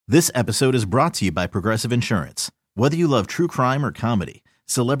This episode is brought to you by Progressive Insurance. Whether you love true crime or comedy,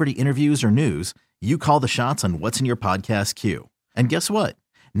 celebrity interviews or news, you call the shots on what's in your podcast queue. And guess what?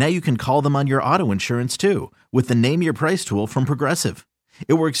 Now you can call them on your auto insurance too with the Name Your Price tool from Progressive.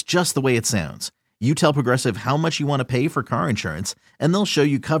 It works just the way it sounds. You tell Progressive how much you want to pay for car insurance, and they'll show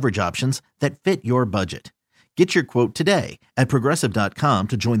you coverage options that fit your budget. Get your quote today at Progressive.com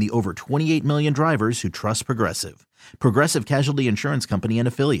to join the over 28 million drivers who trust Progressive. Progressive Casualty Insurance Company and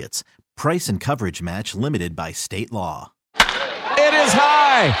Affiliates. Price and coverage match limited by state law. It is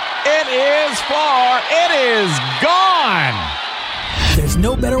high. It is far. It is gone. There's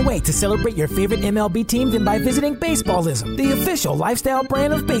no better way to celebrate your favorite MLB team than by visiting Baseballism, the official lifestyle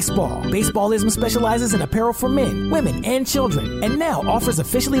brand of baseball. Baseballism specializes in apparel for men, women, and children, and now offers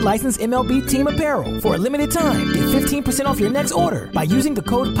officially licensed MLB team apparel. For a limited time, get 15% off your next order by using the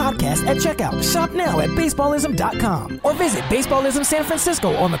code PODCAST at checkout. Shop now at Baseballism.com or visit Baseballism San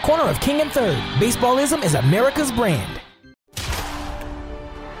Francisco on the corner of King and 3rd. Baseballism is America's brand.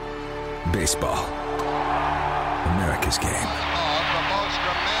 Baseball. America's game.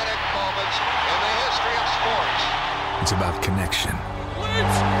 It's about connection.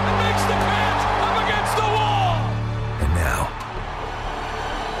 Leaps and makes the catch up against the wall. And now,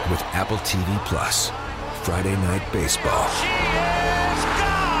 with Apple TV Plus, Friday Night Baseball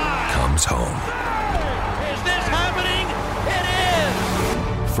comes home. Is this happening? It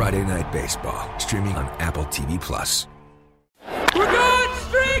is. Friday Night Baseball, streaming on Apple TV Plus. We're good,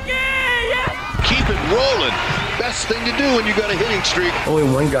 streaky! Yes! Keep it rolling. Best thing to do when you got a hitting streak. Only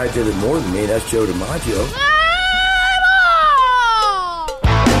one guy did it more than me, that's Joe DiMaggio.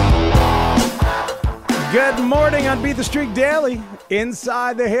 Good morning on Beat the Streak Daily.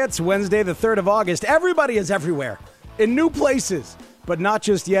 Inside the Hits, Wednesday, the 3rd of August. Everybody is everywhere, in new places, but not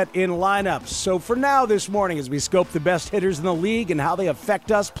just yet in lineups. So for now this morning, as we scope the best hitters in the league and how they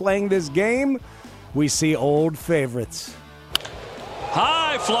affect us playing this game, we see old favorites.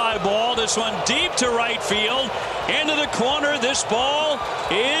 High fly ball. This one deep to right field. Into the corner. This ball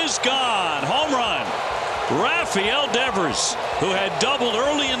is gone. Home run. Rafael Devers, who had doubled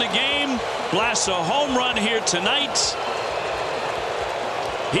early in the game, blasts a home run here tonight.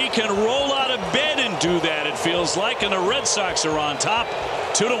 He can roll out of bed and do that, it feels like, and the Red Sox are on top,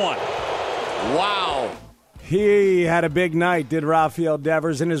 2-1. Wow. He had a big night, did Rafael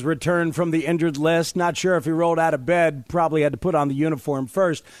Devers, in his return from the injured list. Not sure if he rolled out of bed, probably had to put on the uniform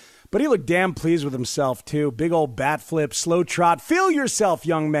first. But he looked damn pleased with himself, too. Big old bat flip, slow trot. Feel yourself,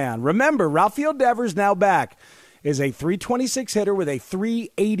 young man. Remember, Rafael Devers, now back, is a .326 hitter with a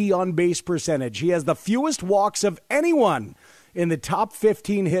 .380 on-base percentage. He has the fewest walks of anyone in the top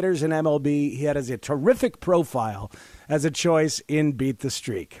 15 hitters in MLB. He has a terrific profile as a choice in Beat the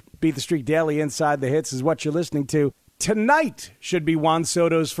Streak. Beat the Streak Daily Inside the Hits is what you're listening to. Tonight should be Juan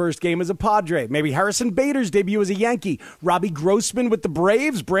Soto's first game as a Padre. Maybe Harrison Bader's debut as a Yankee. Robbie Grossman with the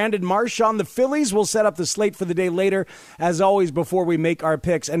Braves. Brandon Marsh on the Phillies. We'll set up the slate for the day later, as always, before we make our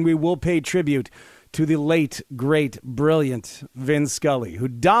picks. And we will pay tribute to the late, great, brilliant Vin Scully, who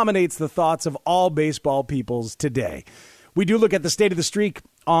dominates the thoughts of all baseball peoples today. We do look at the state of the streak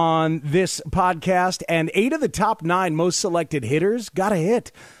on this podcast, and 8 of the top 9 most selected hitters got a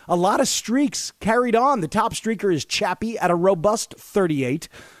hit. A lot of streaks carried on. The top streaker is Chappie at a robust 38.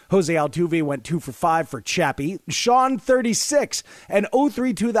 Jose Altuve went 2 for 5 for Chappie. Sean, 36, and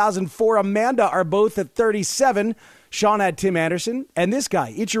 03-2004 Amanda are both at 37. Sean had Tim Anderson, and this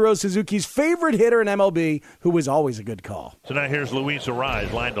guy, Ichiro Suzuki's favorite hitter in MLB, who was always a good call. So now here's Luis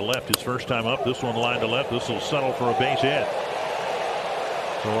Arraez, line to left, his first time up. This one line to left. This will settle for a base hit.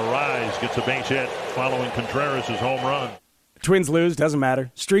 So Arraez gets a base hit following Contreras' home run. Twins lose, doesn't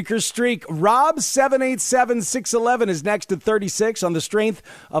matter. Streakers streak. Rob 787-611 is next at 36 on the strength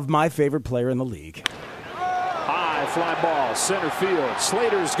of my favorite player in the league. High fly ball, center field.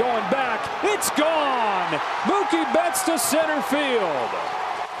 Slater's going back. It's gone. Mookie Betts to center field.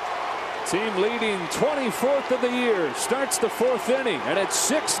 Team leading 24th of the year. Starts the 4th inning, and it's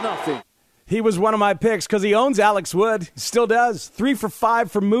 6-0. He was one of my picks because he owns Alex Wood. Still does. 3 for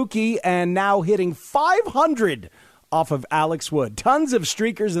 5 for Mookie, and now hitting .500 off of Alex Wood. Tons of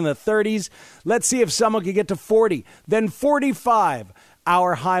streakers in the 30s. Let's see if someone can get to 40. Then 45.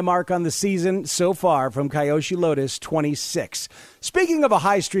 Our high mark on the season so far from Kyoshi Lotus, 26. Speaking of a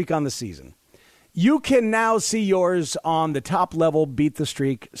high streak on the season, you can now see yours on the top level Beat the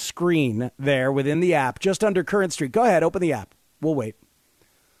Streak screen there within the app, just under current streak. Go ahead, open the app. We'll wait.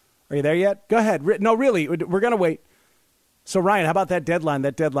 Are you there yet? Go ahead. No, really, we're going to wait. So, Ryan, how about that deadline?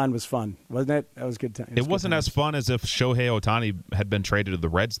 That deadline was fun, wasn't it? That was good time. It wasn't as fun as if Shohei Ohtani had been traded to the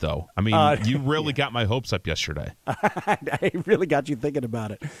Reds, though. I mean, you really got my hopes up yesterday. I really got you thinking about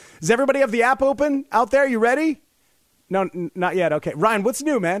it. Does everybody have the app open out there? You ready? No, not yet. Okay. Ryan, what's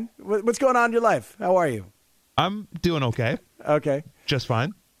new, man? What's going on in your life? How are you? I'm doing okay. Okay. Just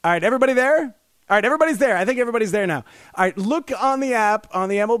fine. All right, everybody there? All right, everybody's there. I think everybody's there now. All right, look on the app, on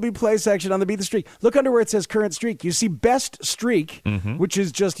the MLB Play section, on the Beat the Streak. Look under where it says current streak. You see best streak, which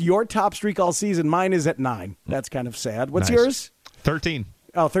is just your top streak all season. Mine is at 9. That's kind of sad. What's yours? 13.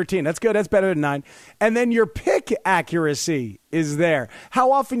 Oh, 13. That's good. That's better than 9. And then your pick accuracy is there.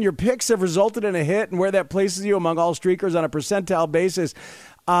 How often your picks have resulted in a hit and where that places you among all streakers on a percentile basis.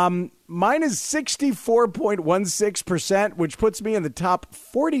 Mine is 64.16%, which puts me in the top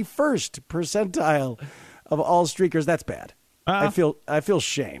 41st percentile of all streakers. That's bad. I feel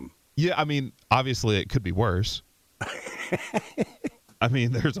shame. Yeah, I mean, obviously it could be worse. I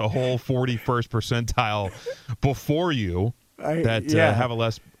mean, there's a whole 41st percentile before you that have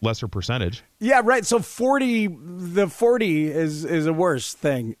a lesser percentage. Yeah, right. So 40 is a worse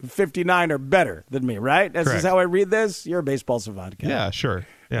thing. 59 are better than me, right? This is how I read this. You're a baseball savant. Ken. Yeah, sure.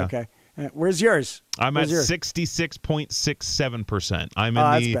 Yeah. Okay. Where's yours? I'm at 66.67%. I'm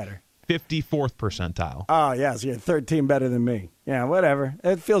in the better. 54th percentile. Oh, yeah. So you're 13 better than me. Yeah, whatever.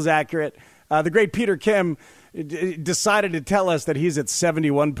 It feels accurate. The great Peter Kim decided to tell us that he's at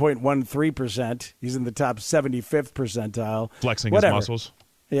 71.13%. He's in the top 75th percentile. Flexing his muscles.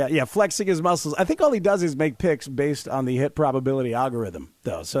 Yeah, flexing his muscles. I think all he does is make picks based on the hit probability algorithm,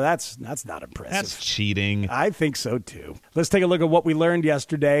 though. So that's not impressive. That's cheating. I think so, too. Let's take a look at what we learned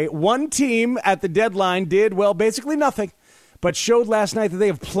yesterday. One team at the deadline did, well, basically nothing, but showed last night that they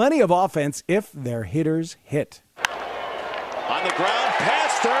have plenty of offense if their hitters hit. On the ground,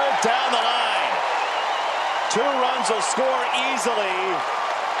 past third, down the line. 2 runs will score easily.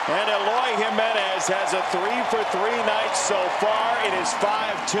 And Eloy Jimenez has a 3-for-3 night so far. It is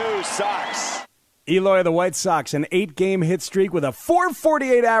 5-2 Sox. Eloy of the White Sox, an 8-game hit streak with a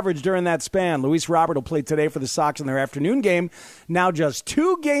 .448 average during that span. Luis Robert will play today for the Sox in their afternoon game. Now just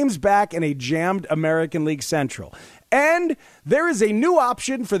 2 games back in a jammed American League Central. And there is a new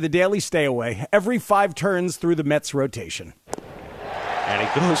option for the daily stay-away every 5 turns through the Mets rotation. And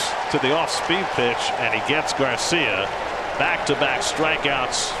he goes to the off-speed pitch, and he gets Garcia. Back-to-back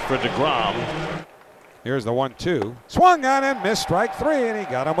strikeouts for DeGrom. Here's the 1-2. Swung on and missed strike 3, and he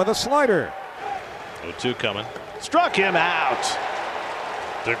got him with a slider. 0-2 coming. Struck him out.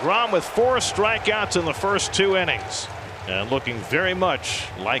 DeGrom with 4 strikeouts in the first 2 innings. And looking very much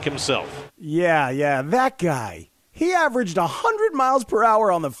like himself. Yeah, that guy. He averaged 100 miles per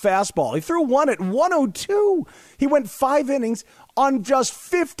hour on the fastball. He threw one at 102. He went 5 innings on just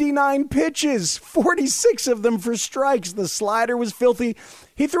 59 pitches, 46 of them for strikes. The slider was filthy.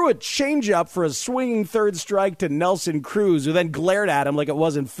 He threw a changeup for a swinging third strike to Nelson Cruz, who then glared at him like it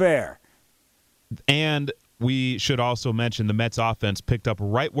wasn't fair. And we should also mention the Mets offense picked up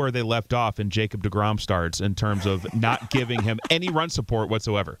right where they left off in Jacob deGrom starts in terms of not giving him any run support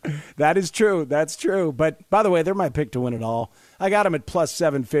whatsoever. That is true. That's true. But, by the way, they're my pick to win it all. I got them at plus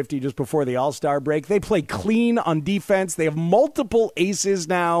 750 just before the All-Star break. They play clean on defense. They have multiple aces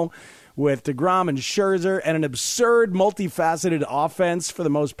now with deGrom and Scherzer and an absurd, multifaceted offense for the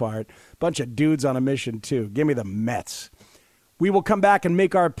most part. Bunch of dudes on a mission, too. Give me the Mets. We will come back and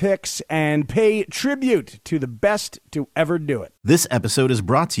make our picks and pay tribute to the best to ever do it. This episode is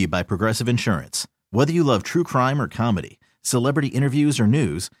brought to you by Progressive Insurance. Whether you love true crime or comedy, celebrity interviews or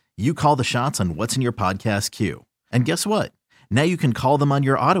news, you call the shots on what's in your podcast queue. And guess what? Now you can call them on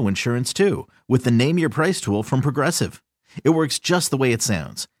your auto insurance too with the Name Your Price tool from Progressive. It works just the way it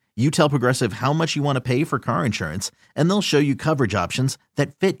sounds. You tell Progressive how much you want to pay for car insurance, and they'll show you coverage options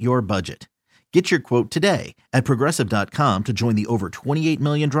that fit your budget. Get your quote today at Progressive.com to join the over 28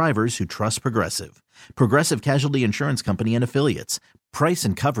 million drivers who trust Progressive. Progressive Casualty Insurance Company and Affiliates. Price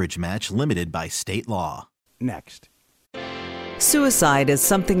and coverage match limited by state law. Next. Suicide is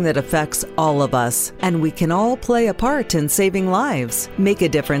something that affects all of us, and we can all play a part in saving lives. Make a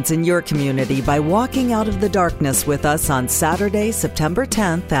difference in your community by walking out of the darkness with us on Saturday, September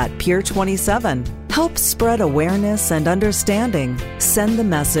 10th at Pier 27. Help spread awareness and understanding. Send the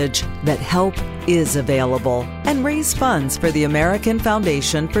message that help is available and raise funds for the American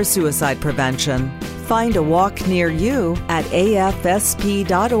Foundation for Suicide Prevention. Find a walk near you at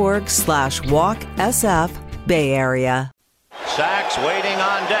afsp.org/walksf Bay Area. Sachs waiting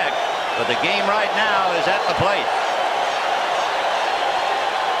on deck, but the game right now is at the plate.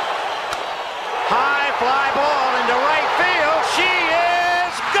 High fly ball into right field. She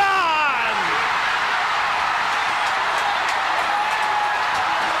is gone!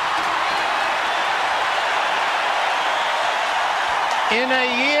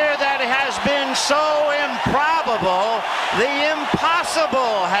 a year that has been so improbable, the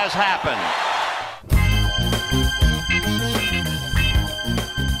impossible has happened.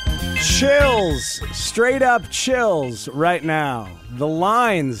 Chills, straight up chills right now. The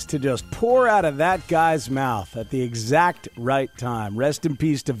lines to just pour out of that guy's mouth at the exact right time. Rest in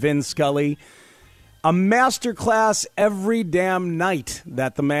peace to Vin Scully. A masterclass every damn night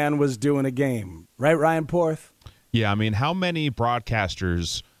that the man was doing a game. Right, Ryan Porth? Yeah, I mean, how many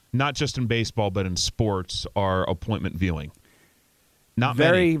broadcasters, not just in baseball but in sports, are appointment viewing? Not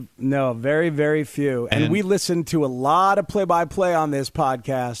many. No, very, very few. And we listen to a lot of play-by-play on this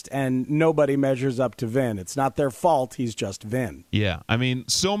podcast, and nobody measures up to Vin. It's not their fault. He's just Vin. Yeah, I mean,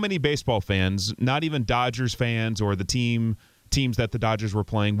 so many baseball fans, not even Dodgers fans or the teams that the Dodgers were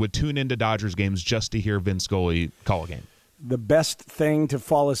playing, would tune into Dodgers games just to hear Vin Scully call a game. The best thing to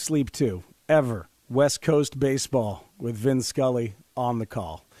fall asleep to ever, West Coast baseball with Vin Scully on the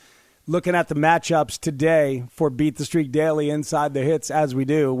call. Looking at the matchups today for Beat the Streak Daily Inside the Hits, as we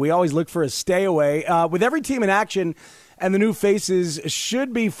do, we always look for a stay away. With every team in action and the new faces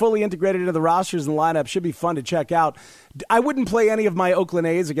should be fully integrated into the rosters and lineup, should be fun to check out. I wouldn't play any of my Oakland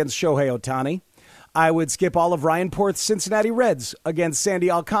A's against Shohei Ohtani. I would skip all of Ryan Porth's Cincinnati Reds against Sandy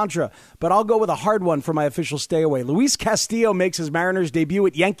Alcantara, but I'll go with a hard one for my official stay away. Luis Castillo makes his Mariners debut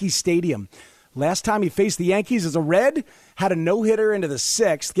at Yankee Stadium. Last time he faced the Yankees as a Red, had a no-hitter into the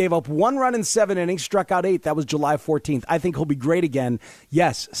sixth, gave up 1 run in 7 innings, struck out 8. That was July 14th. I think he'll be great again.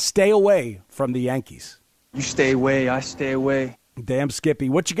 Yes, stay away from the Yankees. You stay away, I stay away. Damn Skippy.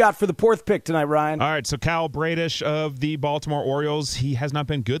 What you got for the Porth pick tonight, Ryan? All right, so Kyle Bradish of the Baltimore Orioles, he has not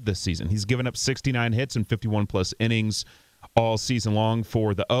been good this season. He's given up 69 hits and 51-plus innings all season long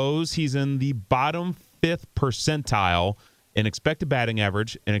for the O's. He's in the bottom 5th percentile in expected batting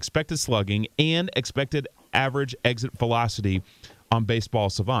average, in expected slugging, and expected average exit velocity on Baseball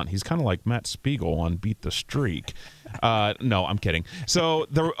Savant. He's kind of like Matt Spiegel on Beat the Streak. No, I'm kidding. So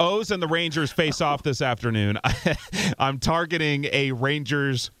the O's and the Rangers face off this afternoon. I'm targeting a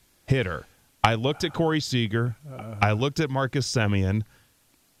Rangers hitter. I looked at Corey Seager. I looked at Marcus Semien.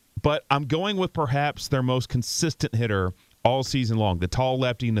 But I'm going with perhaps their most consistent hitter all season long, the tall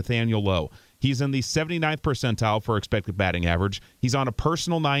lefty Nathaniel Lowe. He's in the 79th percentile for expected batting average. He's on a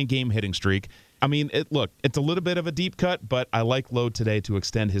personal 9-game hitting streak. I mean, it's a little bit of a deep cut, but I like Lowe today to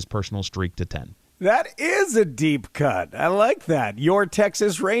extend his personal streak to 10. That is a deep cut. I like that. Your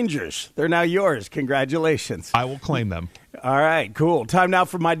Texas Rangers. They're now yours. Congratulations. I will claim them. All right, cool. Time now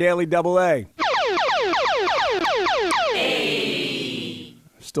for my daily double A.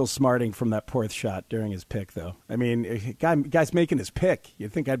 Still smarting from that Porth shot during his pick, though. I mean, guy's making his pick.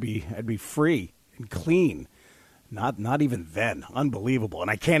 You'd think I'd be free and clean. Not even then. Unbelievable. And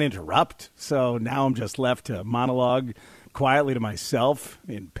I can't interrupt. So now I'm just left to monologue quietly to myself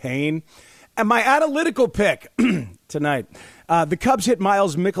in pain. And my analytical pick tonight, the Cubs hit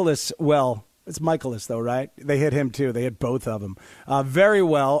Miles Mikolas well. It's Michaelis, though, right? They hit him, too. They hit both of them very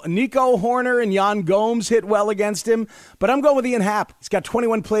well. Nico Hoerner and Yan Gomes hit well against him, but I'm going with Ian Happ. He's got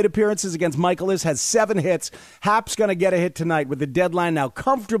 21 plate appearances against Michaelis, has 7 hits. Happ's going to get a hit tonight with the deadline now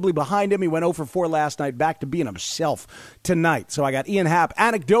comfortably behind him. He went 0 for 4 last night, back to being himself tonight. So I got Ian Happ.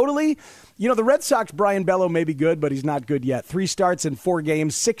 Anecdotally, you know, the Red Sox, Brian Bello may be good, but he's not good yet. 3 starts in 4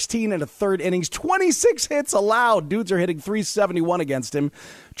 games, 16 1/3 innings, 26 hits allowed. Dudes are hitting .371 against him.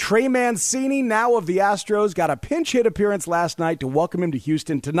 Trey Mancini, now of the Astros, got a pinch hit appearance last night to welcome him to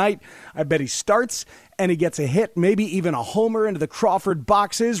Houston tonight. I bet he starts and he gets a hit, maybe even a homer into the Crawford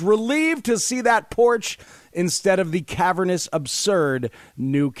boxes. Relieved to see that porch instead of the cavernous, absurd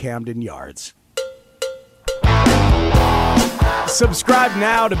New Camden Yards. Subscribe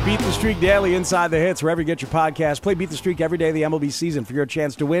now to Beat the Streak Daily Inside the Hits, wherever you get your podcast. Play Beat the Streak every day of the MLB season for your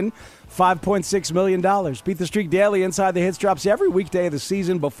chance to win $5.6 million. Beat the Streak Daily Inside the Hits drops every weekday of the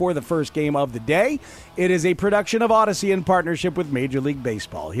season before the first game of the day. It is a production of Odyssey in partnership with Major League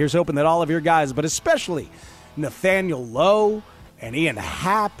Baseball. Here's hoping that all of your guys, but especially Nathaniel Lowe and Ian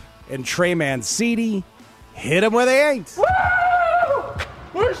Happ and Trey Mancini, hit them where they ain't. Woo!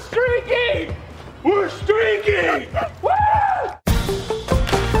 We're streaking! We're streaking! Woo!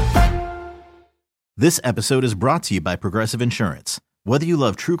 This episode is brought to you by Progressive Insurance. Whether you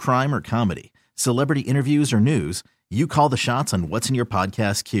love true crime or comedy, celebrity interviews or news, you call the shots on what's in your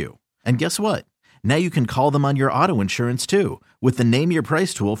podcast queue. And guess what? Now you can call them on your auto insurance too with the Name Your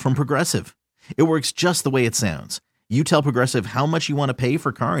Price tool from Progressive. It works just the way it sounds. You tell Progressive how much you want to pay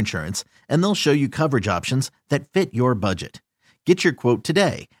for car insurance, and they'll show you coverage options that fit your budget. Get your quote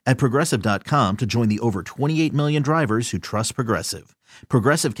today at Progressive.com to join the over 28 million drivers who trust Progressive.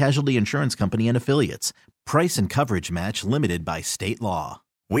 Progressive Casualty Insurance Company and Affiliates. Price and coverage match limited by state law.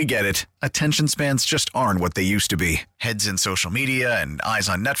 We get it. Attention spans just aren't what they used to be. Heads in social media and eyes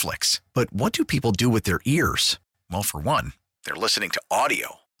on Netflix. But what do people do with their ears? Well, for one, they're listening to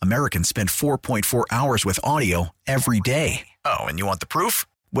audio. Americans spend 4.4 hours with audio every day. Oh, and you want the proof?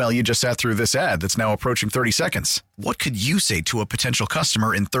 Well, you just sat through this ad that's now approaching 30 seconds. What could you say to a potential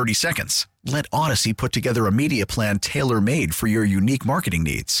customer in 30 seconds? Let Odyssey put together a media plan tailor-made for your unique marketing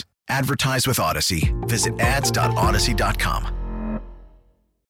needs. Advertise with Odyssey. Visit ads.odyssey.com.